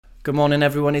Good morning,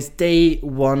 everyone. It's day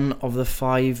 1 of the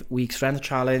 5-week strength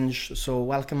challenge. So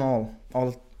welcome all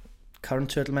current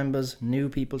Turtle members, new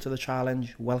people to the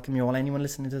challenge. Welcome you all. Anyone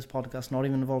listening to this podcast, not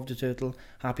even involved with Turtle,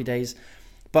 happy days.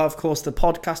 But of course, the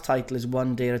podcast title is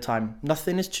One Day at a Time.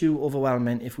 Nothing is too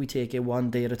overwhelming if we take it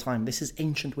one day at a time. This is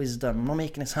ancient wisdom. I'm not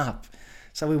making this up.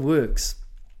 It's how it works.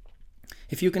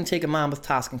 If you can take a mammoth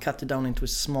task and cut it down into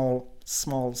small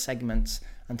segments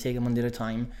and take them one day at a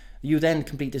time, you then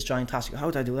complete this giant task.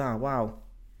 How did I do that? Wow.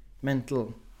 Mental.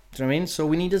 Do you know what I mean? So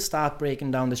we need to start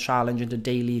breaking down this challenge into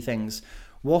daily things.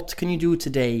 What can you do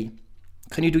today?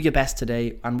 Can you do your best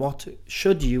today? And what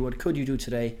could you do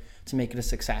today to make it a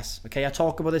success? Okay, I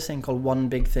talk about this thing called one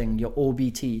big thing, your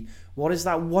OBT. What is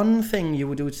that one thing you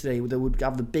would do today that would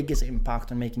have the biggest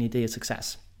impact on making your day a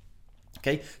success?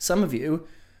 Okay, some of you,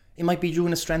 it might be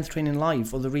doing a strength training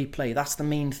live or the replay. That's the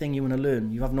main thing you want to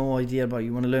learn. You have no idea about it.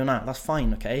 You want to learn that. That's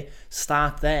fine, okay?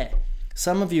 Start there.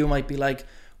 Some of you might be like,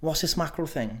 what's this macro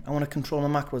thing? I want to control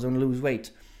my macros. I want to lose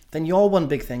weight. Then your one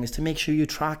big thing is to make sure you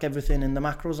track everything in the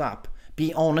macros app.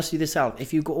 Be honest with yourself.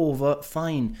 If you go over,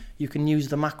 fine. You can use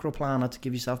the macro planner to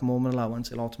give yourself moment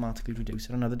allowance. It'll automatically reduce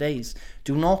it on other days.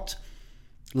 Do not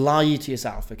lie to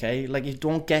yourself, okay? Like, you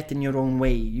don't get in your own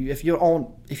way. If you're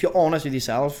honest with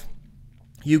yourself,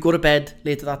 you go to bed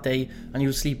later that day and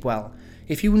you'll sleep well.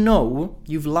 If you know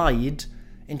you've lied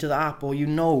into the app, or you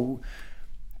know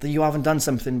that you haven't done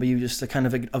something but you just are kind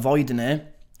of avoiding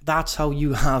it, that's how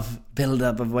you have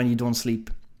build-up of when you don't sleep.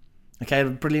 Okay, a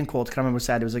brilliant quote, I can't remember what it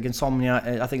said. It was like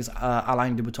insomnia, I think it's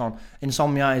Alain de Botton.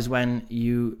 Insomnia is when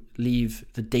you leave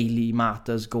the daily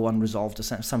matters go unresolved, or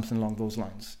something along those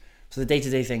lines. So the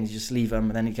day-to-day things, you just leave them,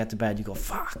 and then you get to bed, you go,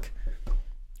 fuck,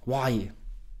 why?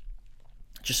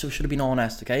 Just so should have been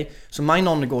honest, okay? So my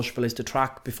non-negotiable is to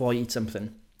track before I eat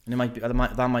something. And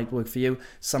that might work for you.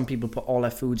 Some people put all their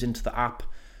foods into the app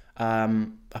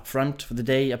up front for the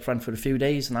day, up front for a few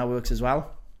days, and that works as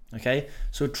well, okay?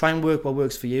 So try and work what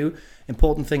works for you.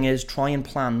 Important thing is try and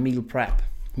plan meal prep.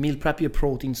 Meal prep your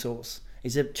protein source.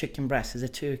 Is it chicken breast? Is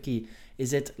it turkey?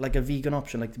 Is it like a vegan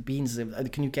option, like the beans?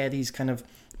 Can you get these kind of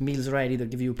meals ready that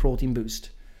give you a protein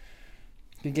boost?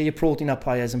 You get your protein up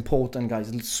higher is important,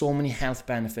 guys. There's so many health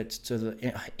benefits to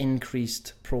the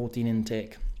increased protein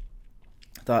intake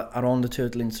that are on the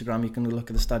Turtle Instagram. You can look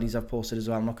at the studies I've posted as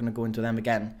well. I'm not going to go into them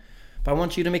again. But I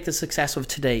want you to make the success of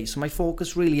today. So my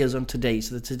focus really is on today.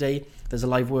 So that today there's a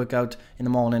live workout in the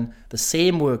morning. The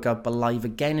same workout, but live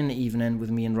again in the evening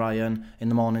with me and Ryan. In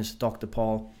the mornings, Dr.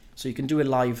 Paul. So you can do it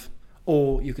live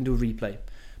or you can do a replay.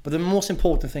 But the most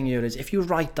important thing here is if you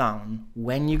write down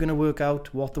when you're going to work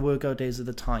out, what the workout is at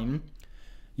the time,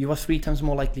 you are 3 times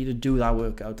more likely to do that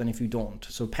workout than if you don't.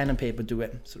 So pen and paper, do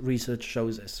it. So research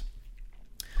shows this.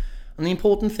 And the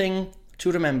important thing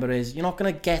to remember is you're not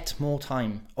going to get more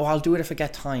time. Oh, I'll do it if I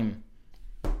get time.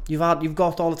 You've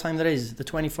got all the time there is, the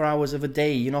 24 hours of a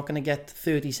day. You're not going to get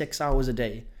 36 hours a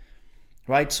day,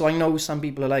 right? So I know some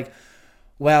people are like,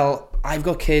 well, I've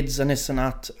got kids and this and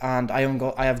that, and I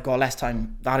have got less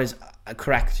time. That is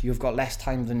correct. You've got less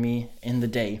time than me in the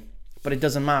day. But it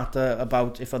doesn't matter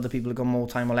about if other people have got more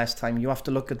time or less time. You have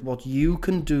to look at what you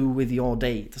can do with your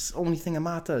day. That's the only thing that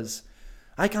matters.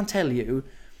 I can't tell you,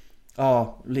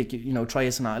 try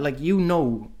this and that. Like, you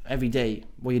know every day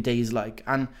what your day is like.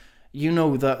 And you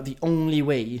know that the only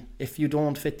way, if you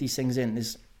don't fit these things in,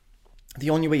 is the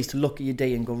only way is to look at your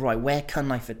day and go, right, where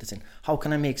can I fit this in? How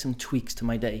can I make some tweaks to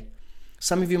my day?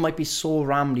 Some of you might be so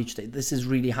rammed each day. This is a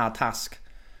really hard task.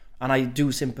 And I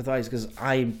do sympathize because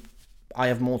I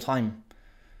have more time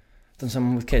than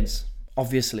someone with kids,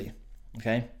 obviously,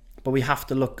 okay? But we have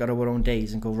to look at our own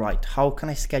days and go, right, how can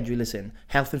I schedule this in?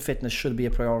 Health and fitness should be a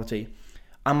priority.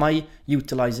 Am I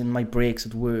utilizing my breaks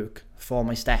at work for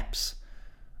my steps?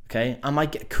 Okay?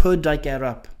 Could I get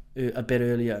up a bit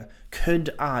earlier? Could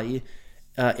I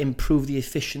improve the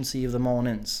efficiency of the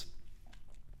mornings?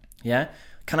 Yeah?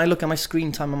 Can I look at my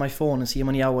screen time on my phone and see how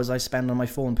many hours I spend on my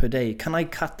phone per day? Can I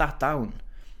cut that down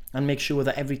and make sure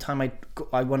that every time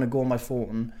I want to go on my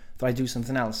phone that I do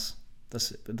something else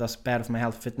that's better for my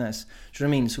health and fitness? Do you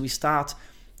know what I mean? So we start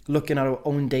looking at our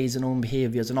own days and own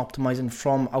behaviors and optimizing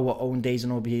from our own days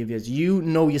and own behaviors. You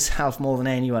know yourself more than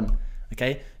anyone,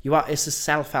 okay? It's a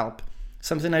self-help.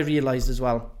 Something I realized as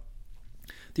well.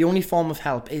 The only form of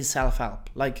help is self-help.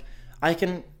 Like, I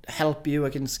can help you, I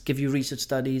can give you research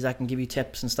studies, I can give you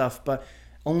tips and stuff, but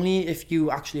only if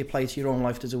you actually apply it to your own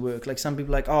life does it work. Like, some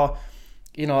people are like, oh,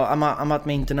 you know, I'm at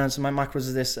maintenance and my macros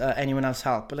is this, anyone else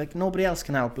help? But like, nobody else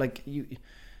can help. Like,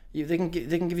 they can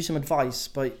give you some advice,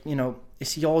 but you know,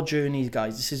 it's your journey,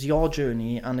 guys. This is your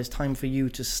journey, and it's time for you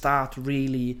to start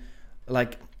really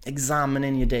like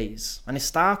examining your days. And it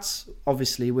starts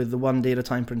obviously with the 1 day at a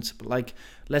time principle. Like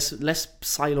let's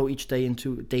silo each day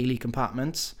into daily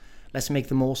compartments. Let's make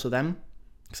the most of them.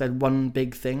 I said one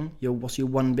big thing. What's your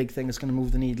one big thing that's going to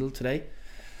move the needle today?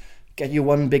 Get your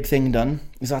one big thing done.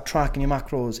 Is that tracking your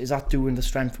macros? Is that doing the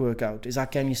strength workout? Is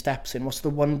that getting your steps in? What's the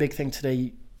one big thing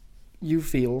today you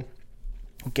feel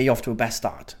will get you off to a best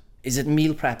start? Is it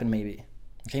meal prepping maybe?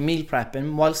 Okay, meal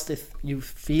prepping, whilst if you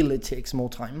feel it takes more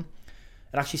time,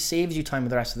 it actually saves you time with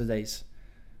the rest of the days.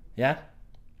 Yeah?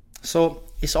 So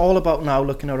it's all about now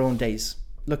looking at our own days.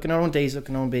 Looking at our own days,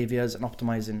 looking at our own behaviours and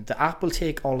optimising. The app will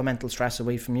take all the mental stress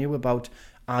away from you about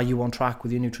are you on track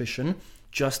with your nutrition.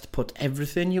 Just put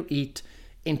everything you eat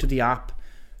into the app.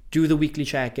 Do the weekly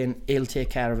check-in. It'll take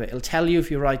care of it. It'll tell you if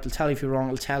you're right. It'll tell you if you're wrong.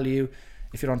 It'll tell you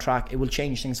if you're on track. It will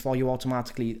change things for you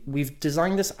automatically. We've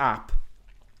designed this app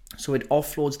so it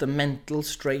offloads the mental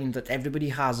strain that everybody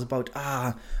has about,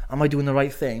 am I doing the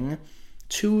right thing,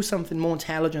 to something more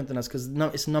intelligent than us, because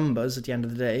it's numbers at the end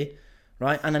of the day,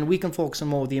 right? And then we can focus on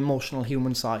more of the emotional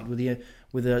human side with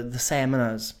the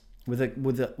seminars, with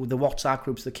the WhatsApp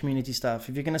groups, the community stuff.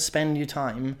 If you're going to spend your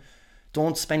time,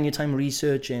 don't spend your time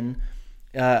researching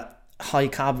high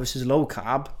carb versus low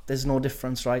carb. There's no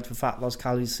difference, right? For fat loss,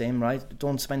 calories the same, right?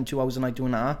 Don't spend 2 hours a night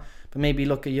doing that, but maybe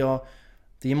look at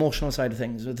the emotional side of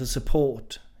things, with the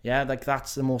support. Yeah, like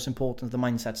that's the most important, the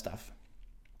mindset stuff.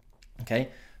 Okay,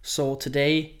 so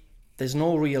today there's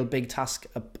no real big task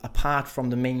apart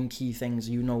from the main key things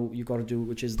you got to do,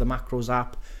 which is the macros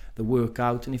app, the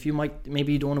workout. And if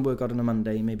maybe you don't want to work out on a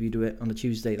Monday, maybe you do it on a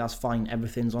Tuesday, that's fine.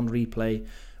 Everything's on replay,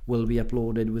 will be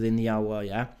uploaded within the hour.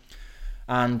 Yeah,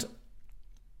 and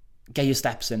get your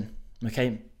steps in.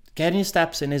 Okay, getting your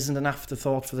steps in isn't an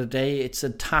afterthought for the day. It's a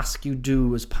task you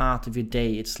do as part of your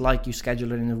day. It's like you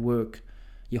schedule it in at work.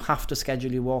 You have to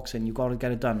schedule your walks in. You've got to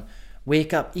get it done.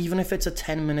 Wake up, even if it's a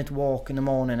 10-minute walk in the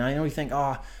morning. I know you think,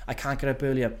 I can't get up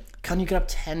earlier. Can you get up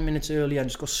 10 minutes earlier and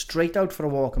just go straight out for a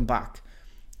walk and back?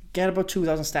 Get about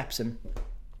 2,000 steps in.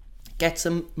 Get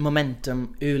some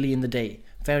momentum early in the day.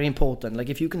 Very important. Like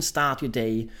if you can start your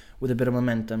day with a bit of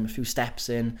momentum, a few steps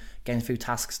in, getting a few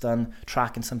tasks done,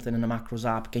 tracking something in the macros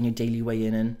app, getting your daily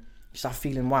weigh-in in, you start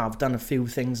feeling, wow, I've done a few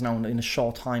things now in a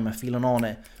short time. I'm feeling on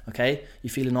it. Okay?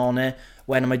 You're feeling on it.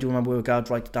 When am I doing my workout?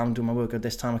 Write it down, do my workout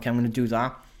this time. Okay, I'm going to do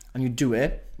that. And you do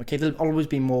it. Okay, there'll always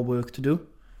be more work to do.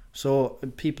 So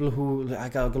people who, I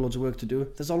got loads of work to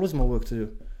do, there's always more work to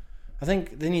do. I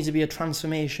think there needs to be a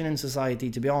transformation in society,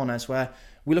 to be honest, where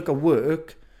we look at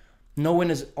work, knowing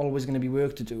there's always going to be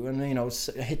work to do, and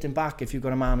hitting back if you've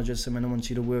got a manager, someone who wants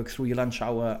you to work through your lunch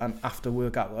hour and after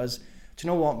work hours. Do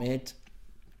you know what, mate?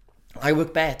 I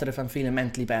work better if I'm feeling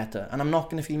mentally better, and I'm not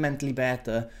going to feel mentally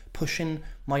better pushing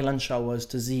my lunch hours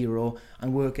to 0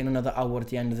 and working another hour at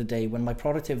the end of the day when my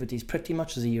productivity is pretty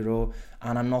much 0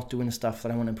 and I'm not doing the stuff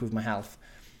that I want to improve my health.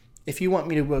 If you want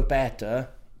me to work better,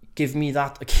 give me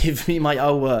my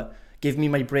hour, give me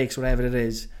my breaks, whatever it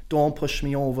is. Don't push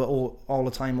me over all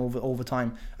the time, over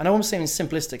time. And I won't say it's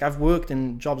simplistic. I've worked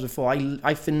in jobs before.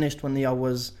 I finished when the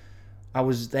hours I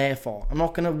was there for. I'm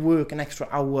not going to work an extra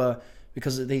hour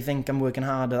because they think I'm working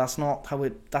harder. That's not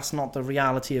the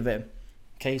reality of it.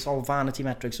 Okay, it's all vanity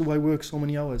metrics. I work so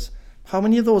many hours. How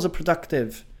many of those are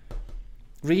productive?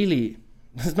 Really?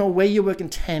 There's no way you're working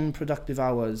 10 productive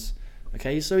hours.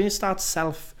 Okay, so you start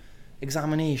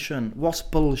self-examination. What's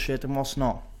bullshit and what's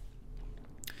not?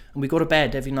 And we go to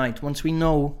bed every night. Once we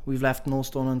know we've left no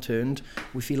stone unturned,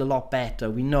 we feel a lot better.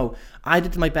 We know, I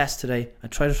did my best today. I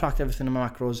tried to track everything in my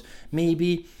macros.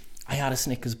 Maybe I had a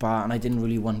Snickers bar and I didn't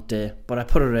really want it, but I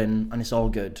put it in and it's all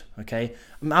good, okay?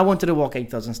 I wanted to walk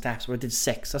 8,000 steps, but I did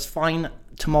 6. That's fine.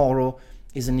 Tomorrow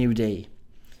is a new day.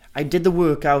 I did the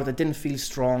workout. I didn't feel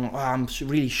strong. I'm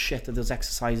really shit at those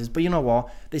exercises. But you know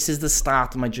what? This is the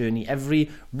start of my journey.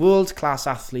 Every world-class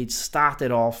athlete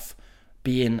started off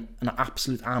being an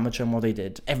absolute amateur in what they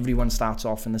did. Everyone starts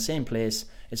off in the same place.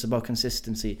 It's about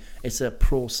consistency. It's a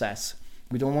process.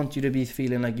 We don't want you to be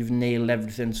feeling like you've nailed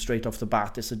everything straight off the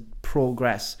bat. It's a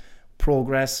progress.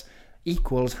 Progress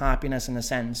equals happiness in a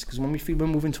sense, because when we feel we're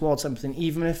moving towards something,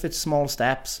 even if it's small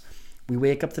steps, we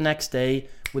wake up the next day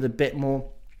with a bit more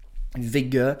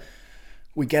vigor.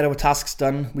 We get our tasks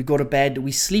done. We go to bed.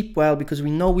 We sleep well because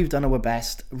we know we've done our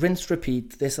best. Rinse,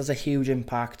 repeat. This has a huge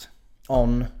impact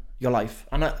on your life.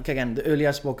 And again, earlier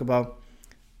I spoke about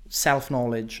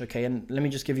self-knowledge, okay? And let me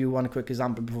just give you one quick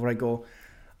example before I go.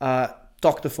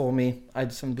 Doctor for me, I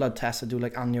had some blood tests. I do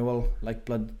like annual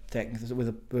blood things with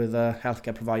a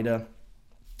healthcare provider.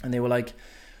 And they were like,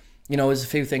 there's a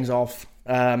few things off.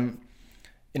 Do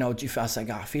you feel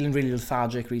like, feeling really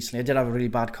lethargic recently? I did have a really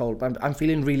bad cold, but I'm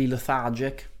feeling really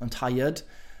lethargic and tired.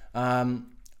 And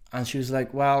she was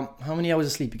like, well, how many hours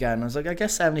of sleep you get? And I was like, I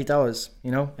guess 7, 8 hours,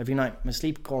 every night. My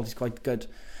sleep quality is quite good.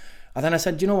 And then I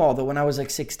said, do you know what, though, when I was like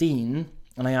 16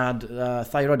 and I had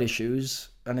thyroid issues,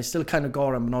 and I still kind of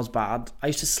got them, but not as bad, I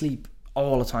used to sleep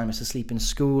all the time. I used to sleep in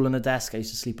school on a desk. I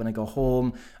used to sleep when I go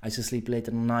home. I used to sleep late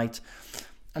at night.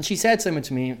 And she said something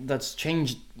to me that's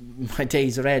changed my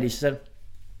days already. She said,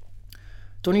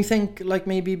 don't you think, like,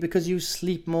 maybe because you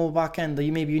sleep more back end, that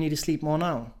maybe you need to sleep more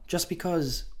now? Just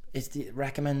because it's the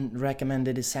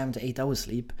recommended is 7 to 8 hours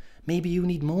sleep, maybe you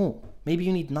need more. Maybe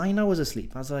you need 9 hours of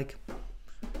sleep. I was like,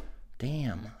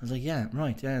 damn. I was like, yeah,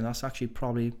 right. Yeah, that's actually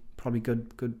probably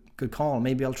good call.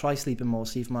 Maybe I'll try sleeping more,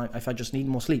 see if I just need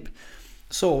more sleep.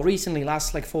 So recently,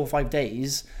 last like 4 or 5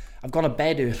 days, I've gone to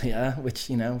bed earlier,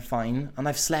 which, fine. And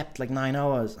I've slept like 9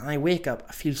 hours. And I wake up,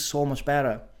 I feel so much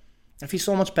better. I feel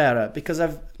so much better because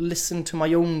I've listened to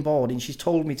my own body, and she's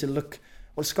told me to look,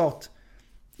 well, Scott,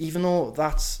 even though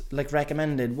that's like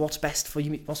recommended, what's best for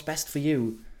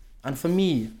you? And for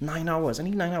me, 9 hours. I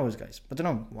need 9 hours, guys. I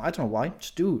don't know why.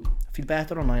 Just do. I feel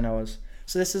better on 9 hours.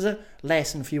 So this is a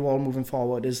lesson for you all moving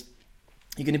forward, is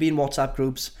you're going to be in WhatsApp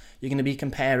groups. You're going to be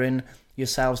comparing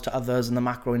yourselves to others and the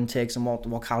macro intakes and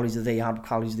what calories they had, what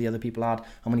calories the other people had,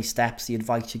 how many steps, the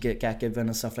advice you get given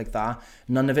and stuff like that.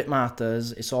 None of it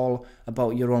matters. It's all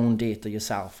about your own data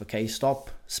yourself, okay?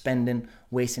 Stop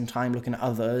wasting time looking at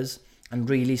others and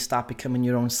really start becoming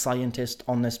your own scientist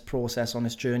on this process, on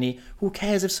this journey. Who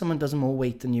cares if someone does more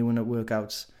weight than you in the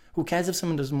workouts? Who cares if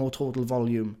someone does more total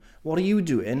volume? What are you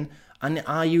doing? And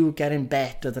are you getting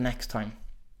better the next time?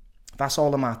 That's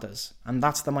all that matters. And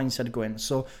that's the mindset going.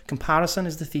 So comparison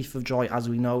is the thief of joy, as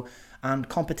we know. And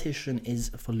competition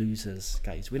is for losers,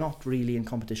 guys. We're not really in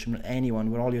competition with anyone.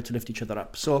 We're all here to lift each other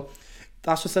up. So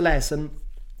that's just a lesson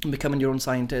in becoming your own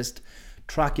scientist.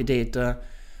 Track your data.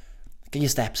 Get your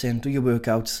steps in. Do your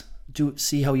workouts.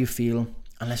 See how you feel.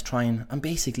 And let's try and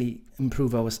basically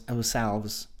improve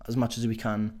ourselves as much as we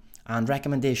can. And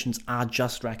recommendations are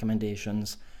just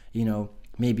recommendations.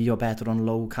 Maybe you're better on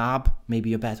low carb,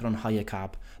 maybe you're better on higher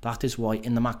carb. That is why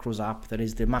in the macros app, there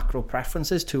is the macro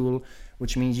preferences tool,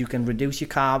 which means you can reduce your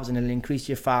carbs and it'll increase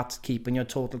your fat, keeping your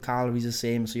total calories the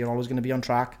same. So you're always going to be on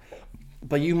track.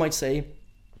 But you might say,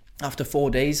 after 4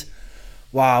 days,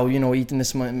 wow, eating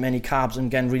this many carbs, I'm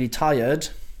getting really tired.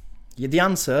 The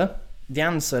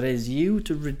answer is you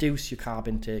to reduce your carb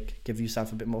intake, give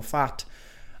yourself a bit more fat,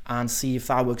 and see if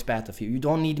that works better for you. You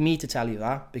don't need me to tell you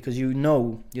that, because you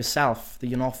know yourself that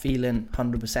you're not feeling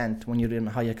 100% when you're in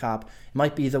a higher carb. It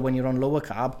might be that when you're on lower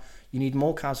carb, you need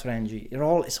more carbs for energy.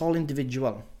 It's all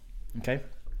individual, okay?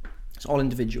 It's all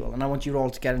individual, and I want you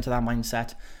all to get into that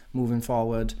mindset moving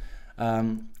forward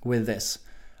with this.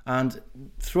 And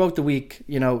throughout the week,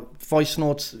 voice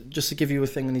notes, just to give you a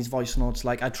thing in these voice notes,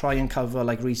 like I try and cover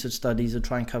like research studies, I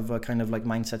try and cover kind of like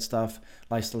mindset stuff,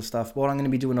 lifestyle stuff. What I'm going to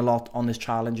be doing a lot on this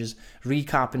challenge is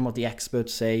recapping what the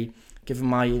experts say, giving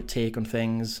my take on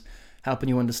things, helping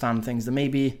you understand things that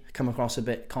maybe come across a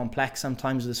bit complex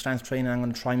sometimes with the strength training. I'm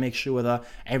going to try and make sure that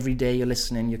every day you're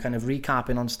listening, you're kind of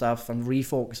recapping on stuff and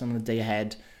refocusing on the day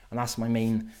ahead. And that's my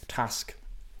main task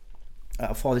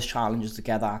for this challenge, is to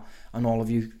get that and all of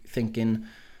you thinking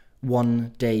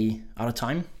one day at a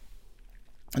time.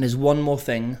 And there's one more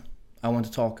thing I want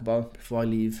to talk about before I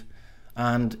leave,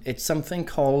 and it's something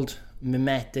called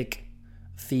mimetic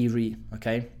theory,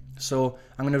 okay? So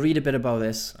I'm going to read a bit about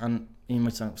this, and you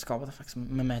might say, Scott, what the fuck's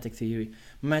mimetic theory?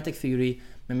 Mimetic theory,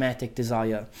 mimetic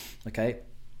desire, okay?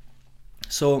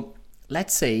 So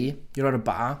let's say you're at a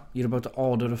bar, you're about to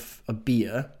order a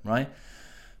beer, right?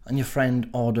 And your friend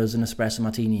orders an espresso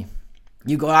martini.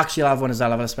 You go, actually, I'll have one as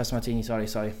well, I'll have an espresso martini,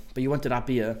 sorry. But you wanted that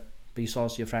beer, but you saw it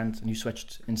to your friend and you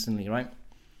switched instantly, right?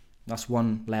 That's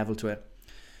one level to it.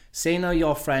 Say now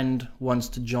your friend wants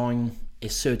to join a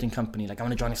certain company, like I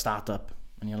want to join a startup.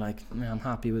 And you're like, man, I'm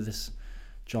happy with this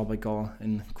job I got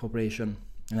in corporation.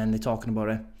 And then they're talking about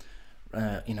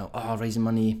it, raising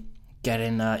money,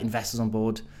 getting investors on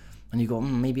board. And you go,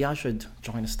 maybe I should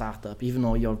join a startup, even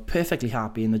though you're perfectly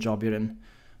happy in the job you're in.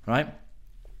 Right?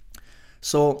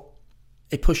 So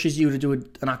it pushes you to do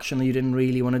an action that you didn't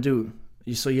really want to do.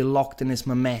 So you're locked in this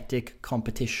mimetic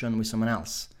competition with someone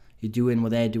else. You're doing what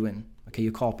they're doing. Okay,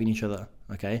 you're copying each other.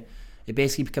 Okay, it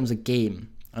basically becomes a game,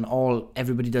 and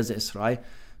everybody does this, right?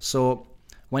 So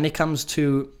when it comes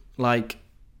to like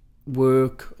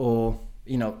work or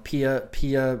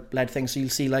peer led things, so you'll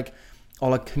see like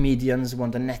all the comedians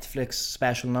want a Netflix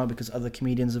special now because other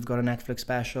comedians have got a Netflix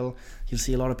special. You'll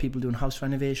see a lot of people doing house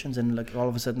renovations, and like all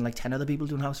of a sudden like 10 other people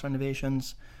doing house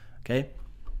renovations. Okay,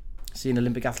 seeing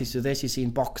Olympic athletes do this. You're seeing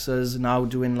boxers now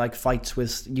doing like fights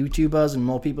with YouTubers, and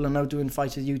more people are now doing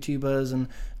fights with YouTubers and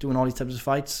doing all these types of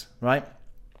fights, right?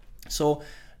 So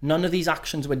none of these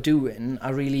actions we're doing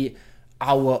are really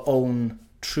our own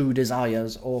true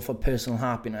desires or for personal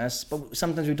happiness, but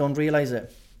sometimes we don't realize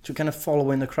it. So we kind of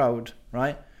follow in the crowd,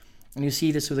 right? And you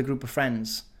see this with a group of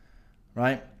friends,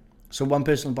 right? So one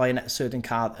person will buy a certain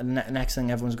car, and the next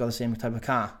thing everyone's got the same type of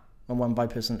car. And one by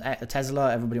person, a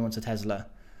Tesla, everybody wants a Tesla,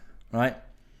 right?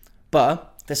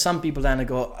 But there's some people then that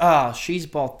go, she's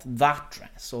bought that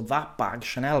dress or that bag,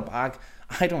 Chanel bag.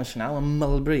 I don't want Chanel, I'm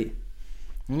Mulberry.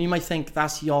 And you might think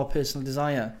that's your personal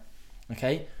desire,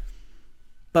 okay?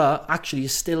 But actually, you're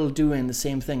still doing the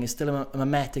same thing. It's still a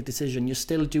mimetic decision. You're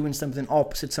still doing something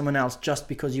opposite someone else just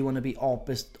because you want to be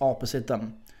opposite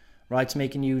them, right? It's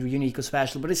making you unique or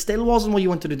special. But it still wasn't what you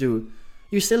wanted to do.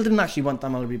 You still didn't actually want that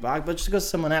Mulberry bag, but just because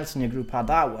someone else in your group had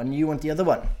that one, you want the other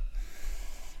one.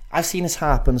 I've seen this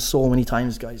happen so many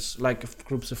times, guys. Like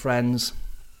groups of friends,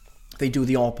 they do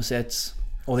the opposites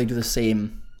or they do the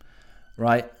same,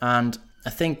 right? And I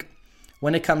think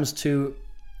when it comes to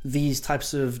these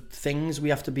types of things, we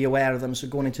have to be aware of them. So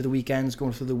going into the weekends,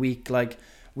 going through the week, like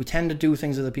we tend to do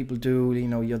things other people do. You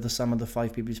know, you're the sum of the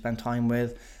 5 people you spend time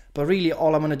with. But really,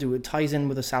 all I'm going to do, it ties in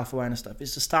with the self-awareness stuff,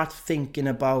 is to start thinking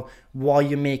about why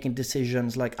you're making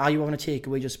decisions. Like, are you having a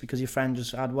takeaway just because your friend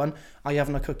just had one? Are you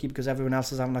having a cookie because everyone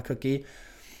else is having a cookie?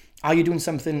 Are you doing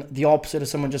something the opposite of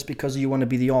someone just because you want to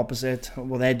be the opposite of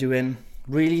what they're doing?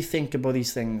 Really think about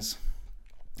these things,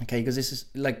 okay? Because this is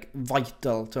like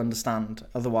vital to understand.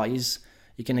 Otherwise,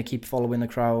 you're going to keep following the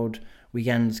crowd.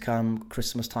 Weekends come,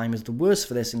 Christmas time is the worst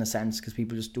for this in a sense, because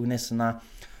people are just doing this and that.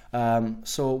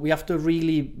 So we have to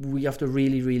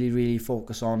really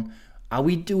focus on, are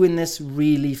we doing this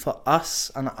really for us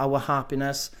and our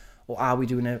happiness, or are we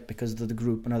doing it because of the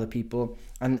group and other people?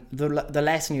 And the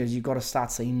lesson here is you've got to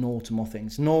start saying no to more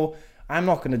things. No, I'm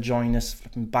not going to join this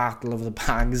flipping battle over the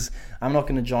bags. I'm not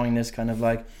going to join this kind of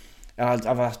like, I've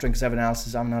had drinks, everyone else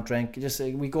is having that drink. Just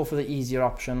we go for the easier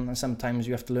option, and sometimes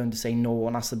you have to learn to say no,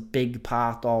 and that's a big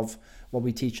part of what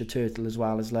we teach at Turtle as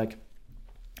well, is like,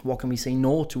 what can we say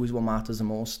no to is what matters the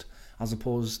most, as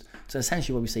opposed to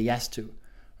essentially what we say yes to,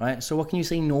 right? So what can you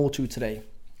say no to today?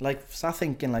 Like, start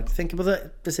thinking, like, think about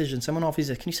the decision. Someone offers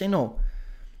it. Can you say no?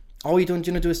 All you're doing, do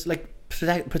you want to do is, like,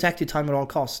 protect your time at all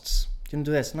costs? Do you want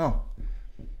to do this? No.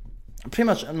 Pretty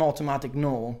much an automatic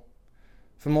no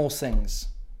for most things,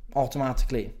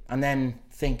 automatically. And then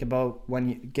think about when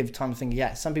you give time to think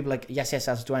yes. Some people are like, yes,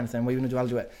 I'll do anything. What are you going to do? I'll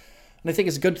do it. And I think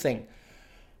it's a good thing.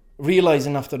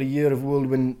 Realizing after a year of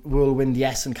whirlwind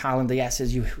yes and calendar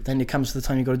yeses, then it comes to the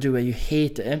time you got to do it, you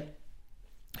hate it,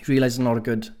 you realize it's not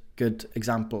a good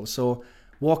example. So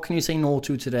what can you say no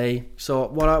to today? So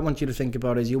what I want you to think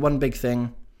about is your one big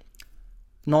thing,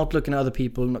 not looking at other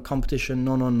people, not competition,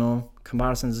 no.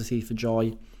 Comparison is a thief of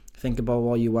joy. Think about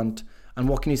what you want, and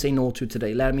what can you say no to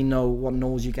today? Let me know what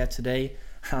no's you get today,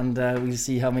 and we'll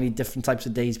see how many different types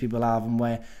of days people have and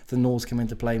where the no's come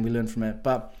into play, and we learn from it.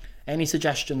 But any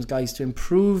suggestions, guys, to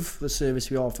improve the service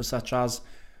we offer, such as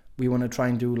we want to try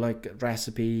and do like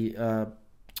recipe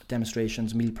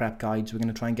demonstrations, meal prep guides, we're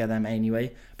going to try and get them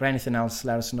anyway. But anything else,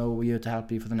 let us know. We're here to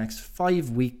help you for the next 5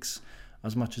 weeks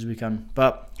as much as we can.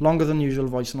 But longer than usual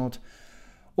voice note.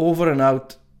 Over and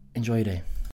out. Enjoy your day.